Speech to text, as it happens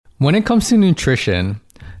When it comes to nutrition,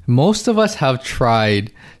 most of us have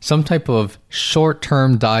tried some type of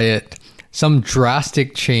short-term diet, some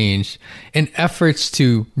drastic change in efforts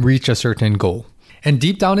to reach a certain goal. And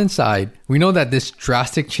deep down inside, we know that this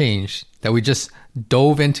drastic change that we just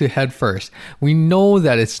dove into head first, we know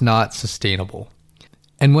that it's not sustainable.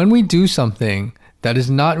 And when we do something that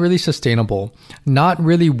is not really sustainable, not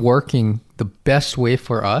really working the best way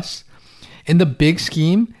for us, in the big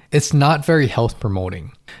scheme, it's not very health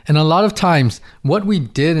promoting. And a lot of times, what we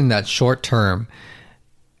did in that short term,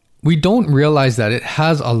 we don't realize that it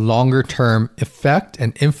has a longer term effect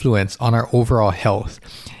and influence on our overall health.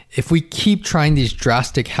 If we keep trying these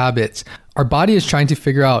drastic habits, our body is trying to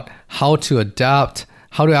figure out how to adapt,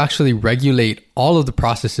 how to actually regulate all of the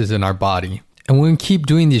processes in our body. And when we keep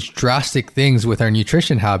doing these drastic things with our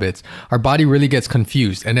nutrition habits, our body really gets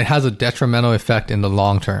confused and it has a detrimental effect in the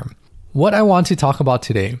long term. What I want to talk about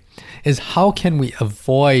today is how can we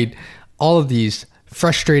avoid all of these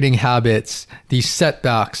frustrating habits, these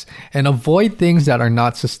setbacks, and avoid things that are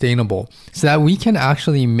not sustainable so that we can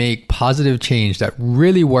actually make positive change that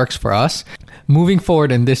really works for us moving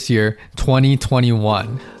forward in this year,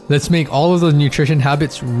 2021. Let's make all of those nutrition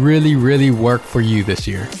habits really work for you this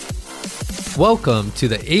year. Welcome to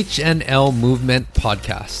the HNL Movement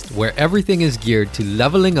Podcast, where everything is geared to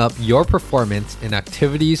leveling up your performance in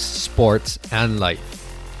activities, sports, and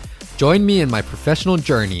life. Join me in my professional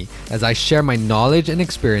journey as I share my knowledge and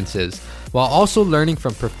experiences while also learning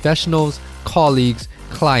from professionals, colleagues,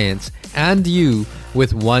 clients, and you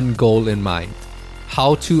with one goal in mind: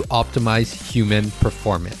 how to optimize human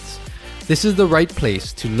performance. This is the right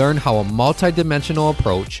place to learn how a multidimensional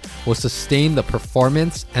approach will sustain the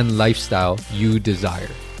performance and lifestyle you desire.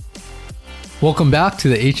 Welcome back to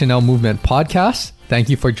the HNL Movement Podcast. Thank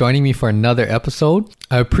you for joining me for another episode.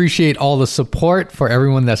 I appreciate all the support for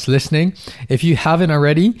everyone that's listening. If you haven't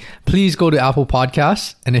already, please go to Apple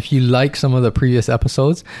Podcasts. And if you like some of the previous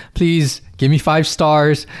episodes, please give me 5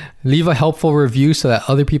 stars, leave a helpful review so that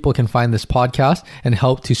other people can find this podcast and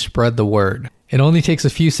help to spread the word. It only takes a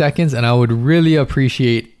few seconds, and I would really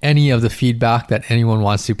appreciate any of the feedback that anyone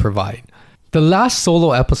wants to provide. The last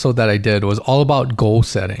solo episode that I did was all about goal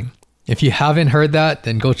setting. If you haven't heard that,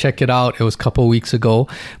 then go check it out. It was a couple weeks ago.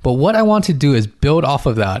 But what I want to do is build off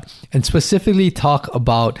of that and specifically talk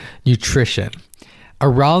about nutrition.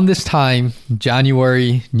 Around this time,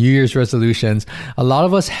 January, New Year's resolutions, a lot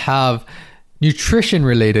of us have nutrition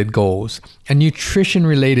related goals and nutrition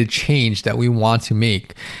related change that we want to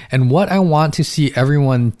make. And what I want to see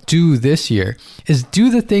everyone do this year is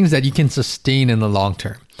do the things that you can sustain in the long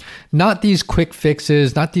term. Not these quick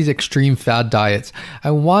fixes, not these extreme fad diets.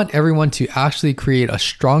 I want everyone to actually create a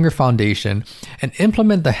stronger foundation and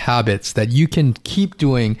implement the habits that you can keep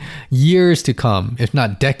doing years to come, if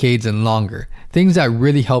not decades and longer. Things that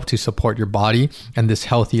really help to support your body and this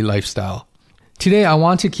healthy lifestyle. Today, I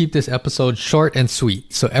want to keep this episode short and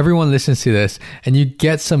sweet so everyone listens to this and you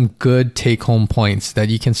get some good take-home points that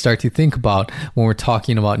you can start to think about when we're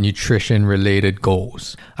talking about nutrition-related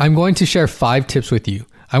goals. I'm going to share 5 tips with you.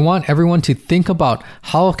 I want everyone to think about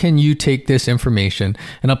how can you take this information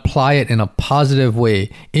and apply it in a positive way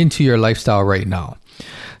into your lifestyle right now.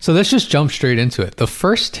 So let's just jump straight into it. The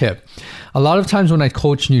first tip, a lot of times when I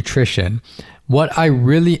coach nutrition, what I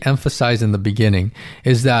really emphasize in the beginning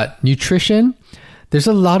is that nutrition, there's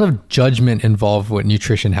a lot of judgment involved with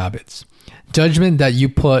nutrition habits. Judgment that you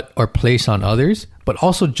put or place on others, but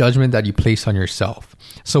also judgment that you place on yourself.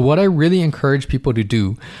 So what I really encourage people to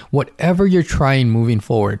do, whatever you're trying moving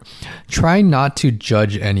forward, try not to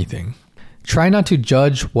judge anything. Try not to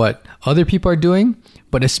judge what other people are doing,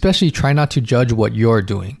 but especially try not to judge what you're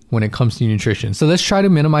doing when it comes to nutrition. So let's try to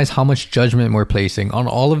minimize how much judgment we're placing on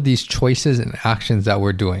all of these choices and actions that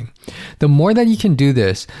we're doing. The more that you can do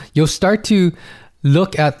this, you'll start to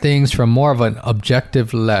look at things from more of an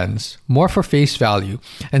objective lens, more for face value,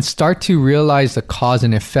 and start to realize the cause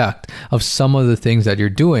and effect of some of the things that you're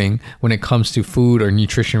doing when it comes to food or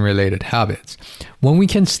nutrition related habits. When we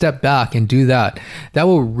can step back and do that, that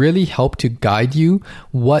will really help to guide you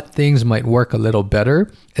what things might work a little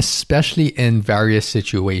better, especially in various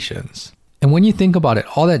situations. And when you think about it,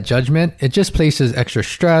 all that judgment, it just places extra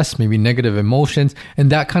stress, maybe negative emotions,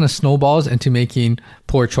 and that kind of snowballs into making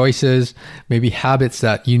poor choices, maybe habits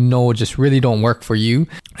that you know just really don't work for you.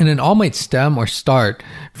 And it all might stem or start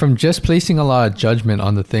from just placing a lot of judgment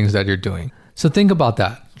on the things that you're doing. So think about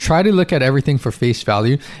that. Try to look at everything for face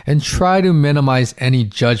value and try to minimize any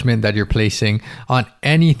judgment that you're placing on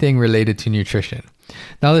anything related to nutrition.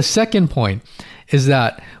 Now, the second point is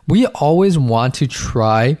that we always want to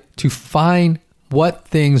try to find what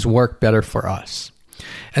things work better for us.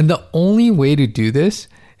 And the only way to do this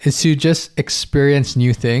is to just experience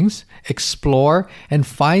new things, explore, and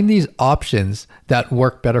find these options that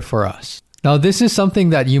work better for us. Now, this is something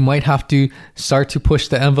that you might have to start to push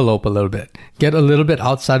the envelope a little bit. Get a little bit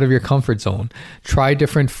outside of your comfort zone. Try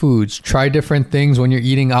different foods. Try different things when you're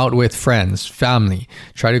eating out with friends, family.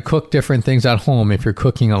 Try to cook different things at home if you're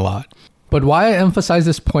cooking a lot. But why I emphasize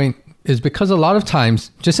this point is because a lot of times,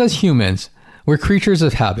 just as humans, we're creatures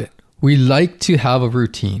of habit. We like to have a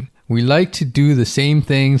routine. We like to do the same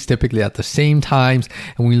things typically at the same times,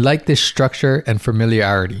 and we like this structure and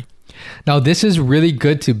familiarity. Now, this is really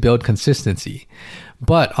good to build consistency.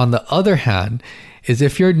 But on the other hand, is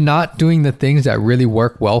if you're not doing the things that really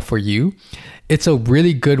work well for you, it's a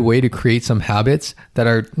really good way to create some habits that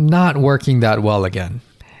are not working that well again.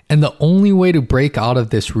 And the only way to break out of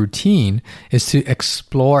this routine is to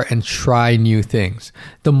explore and try new things.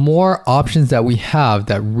 The more options that we have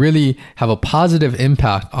that really have a positive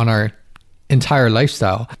impact on our entire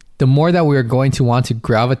lifestyle, the more that we're going to want to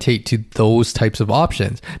gravitate to those types of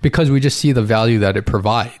options because we just see the value that it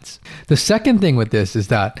provides. The second thing with this is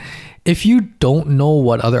that if you don't know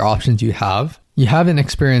what other options you haven't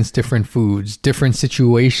experienced different foods, different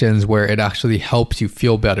situations where it actually helps you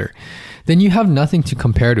feel better, then you have nothing to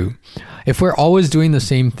compare to. If we're always doing the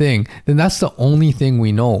same thing, then that's the only thing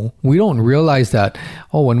we know. We don't realize that,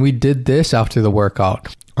 when we did this after the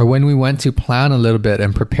workout, or when we went to plan a little bit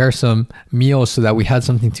and prepare some meals so that we had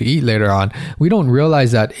something to eat later on, we don't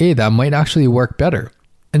realize that, that might actually work better.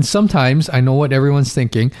 And sometimes, I know what everyone's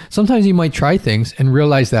thinking, sometimes you might try things and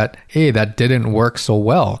realize that, that didn't work so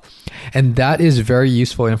well. And that is very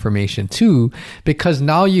useful information too, because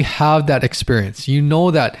now you have that experience. You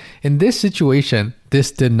know that in this situation, this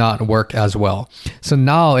did not work as well. So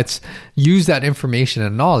now it's use that information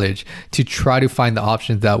and knowledge to try to find the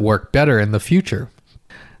options that work better in the future.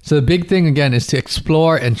 So the big thing again is to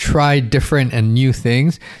explore and try different and new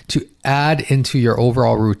things to add into your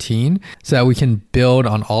overall routine so that we can build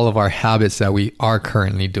on all of our habits that we are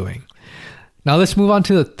currently doing. Now let's move on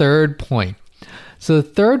to the third point. So the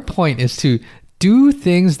third point is to do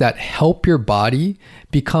things that help your body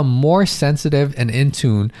become more sensitive and in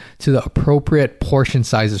tune to the appropriate portion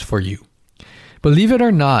sizes for you. Believe it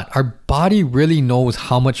or not, our body really knows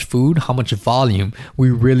how much food, how much volume we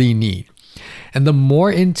really need. And the more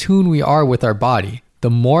in tune we are with our body, the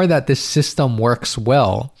more that this system works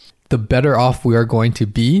well, the better off we are going to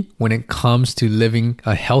be when it comes to living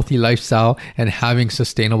a healthy lifestyle and having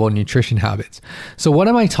sustainable nutrition habits. So what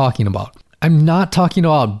am I talking about? I'm not talking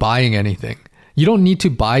about buying anything. You don't need to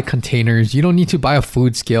buy containers. You don't need to buy a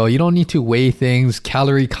food scale. You don't need to weigh things,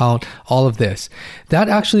 calorie count, all of this. That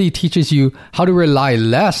actually teaches you how to rely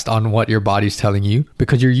less on what your body's telling you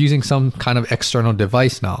because you're using some kind of external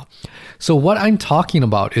device now. So what I'm talking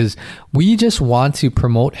about is we just want to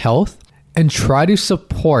promote health and try to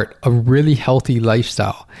support a really healthy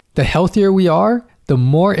lifestyle. The healthier we are, the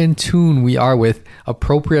more in tune we are with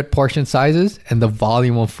appropriate portion sizes and the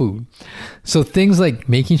volume of food. So things like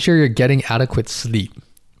making sure you're getting adequate sleep,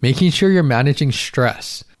 making sure you're managing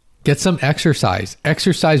stress, get some exercise.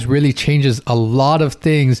 Exercise really changes a lot of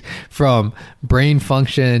things from brain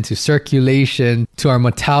function to circulation to our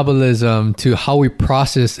metabolism to how we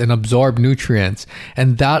process and absorb nutrients.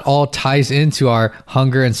 And that all ties into our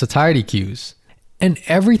hunger and satiety cues. And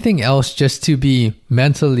everything else just to be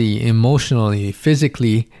mentally, emotionally,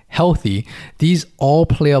 physically healthy, these all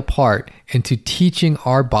play a part into teaching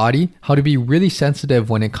our body how to be really sensitive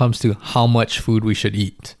when it comes to how much food we should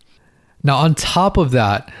eat. Now, on top of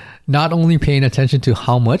that, not only paying attention to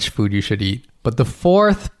how much food you should eat, but the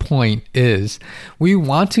fourth point is we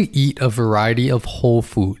want to eat a variety of whole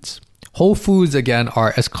foods. Whole foods, again,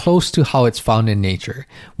 are as close to how it's found in nature.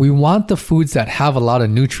 We want the foods that have a lot of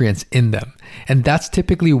nutrients in them. And that's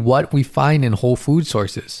typically what we find in whole food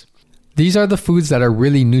sources. These are the foods that are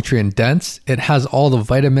really nutrient dense. It has all the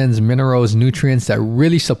vitamins, minerals, nutrients that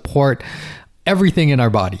really support everything in our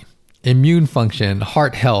body. Immune function,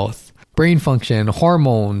 heart health, brain function,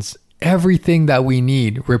 hormones, everything that we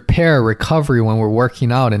need, repair, recovery when we're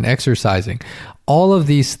working out and exercising. All of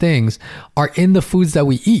these things are in the foods that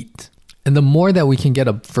we eat. And the more that we can get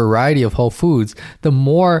a variety of whole foods, the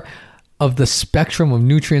more of the spectrum of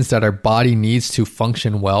nutrients that our body needs to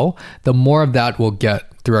function well, the more of that we'll get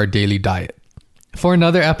through our daily diet. For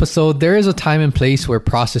another episode, there is a time and place where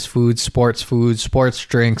processed foods, sports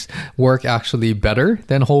drinks work actually better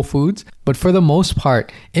than whole foods. But for the most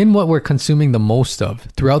part, in what we're consuming the most of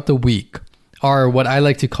throughout the week, are what I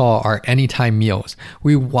like to call our anytime meals.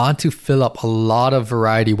 We want to fill up a lot of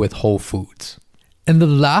variety with whole foods. And the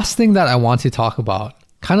last thing that I want to talk about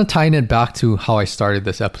kind of tying it back to how I started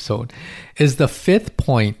this episode, is the fifth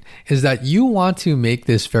point is that you want to make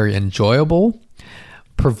this very enjoyable,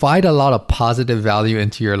 provide a lot of positive value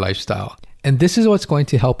into your lifestyle. And this is what's going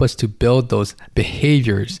to help us to build those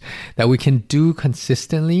behaviors that we can do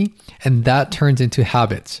consistently, and that turns into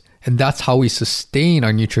habits. And that's how we sustain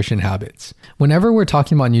our nutrition habits. Whenever we're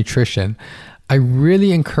talking about nutrition, I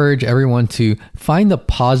really encourage everyone to find the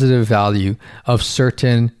positive value of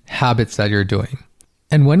certain habits that you're doing.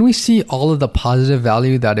 And when we see all of the positive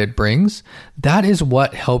value that it brings, that is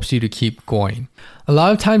what helps you to keep going. A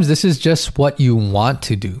lot of times this is just what you want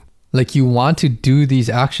to do. Like you want to do these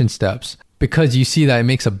action steps because you see that it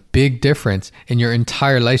makes a big difference in your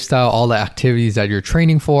entire lifestyle, all the activities that you're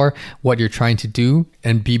training for, what you're trying to do,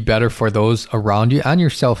 and be better for those around you and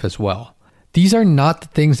yourself as well. These are not the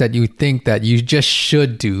things that you think that you just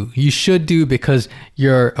should do. You should do because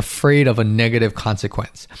you're afraid of a negative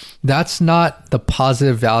consequence. That's not the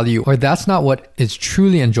positive value, or that's not what is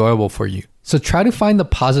truly enjoyable for you. So try to find the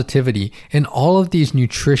positivity in all of these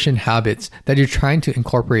nutrition habits that you're trying to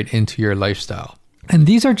incorporate into your lifestyle. And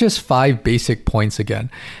these are just 5 basic points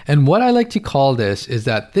again. And what I like to call this is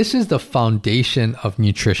that this is the foundation of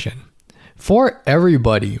nutrition. For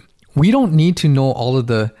everybody, we don't need to know all of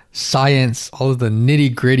the science, all of the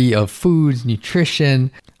nitty gritty of foods,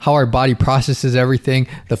 nutrition, how our body processes everything,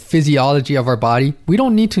 the physiology of our body. We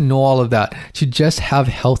don't need to know all of that to just have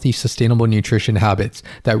healthy, sustainable nutrition habits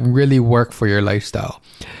that really work for your lifestyle.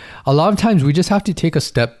 A lot of times we just have to take a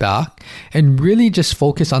step back and really just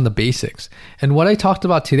focus on the basics. And what I talked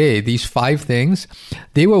about today, these 5 things,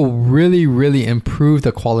 they will really, really improve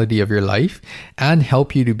the quality of your life and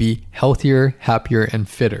help you to be healthier, happier, and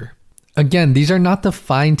fitter. Again, these are not the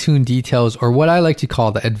fine-tuned details or what I like to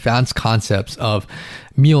call the advanced concepts of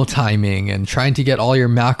meal timing and trying to get all your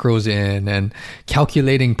macros in and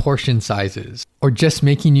calculating portion sizes or just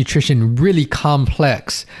making nutrition really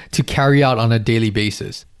complex to carry out on a daily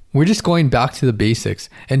basis. We're just going back to the basics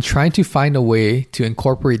and trying to find a way to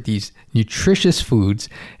incorporate these nutritious foods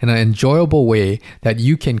in an enjoyable way that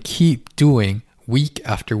you can keep doing week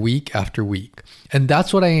after week after week. And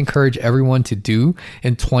that's what I encourage everyone to do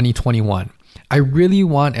in 2021. I really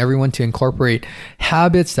want everyone to incorporate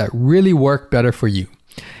habits that really work better for you.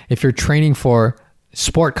 If you're training for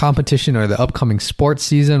sport competition or the upcoming sports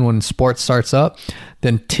season when sports starts up,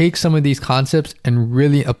 then take some of these concepts and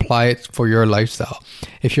really apply it for your lifestyle.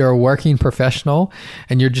 If you're a working professional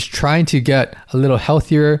and you're just trying to get a little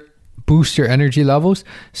healthier, boost your energy levels,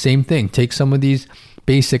 same thing. Take some of these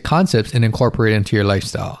basic concepts and incorporate it into your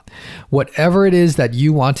lifestyle. Whatever it is that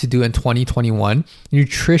you want to do in 2021,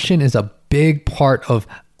 nutrition is a big part of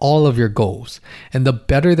all of your goals. And the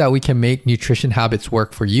better that we can make nutrition habits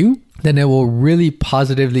work for you, then it will really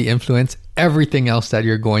positively influence everything else that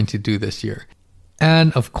you're going to do this year.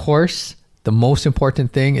 And of course, the most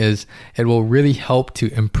important thing is it will really help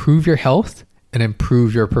to improve your health and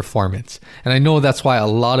improve your performance. And I know that's why a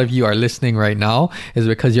lot of you are listening right now, is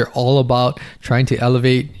because you're all about trying to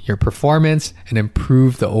elevate your performance and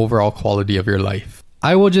improve the overall quality of your life.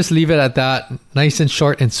 I will just leave it at that. Nice and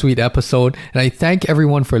short and sweet episode. And I thank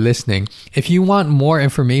everyone for listening. If you want more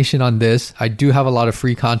information on this, I do have a lot of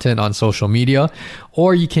free content on social media,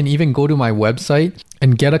 or you can even go to my website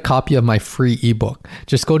and get a copy of my free ebook.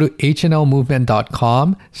 Just go to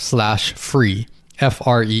hnlmovement.com/free.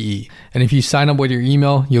 FREE. And if you sign up with your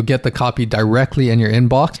email, you'll get the copy directly in your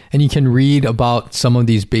inbox and you can read about some of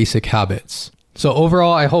these basic habits. So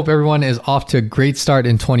overall, I hope everyone is off to a great start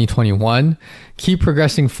in 2021. Keep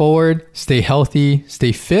progressing forward, stay healthy,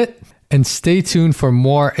 stay fit, and stay tuned for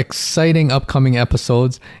more exciting upcoming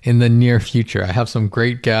episodes in the near future. I have some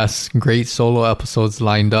great guests, great solo episodes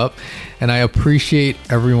lined up, and I appreciate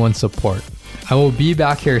everyone's support. I will be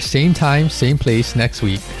back here same time, same place next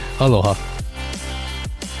week. Aloha.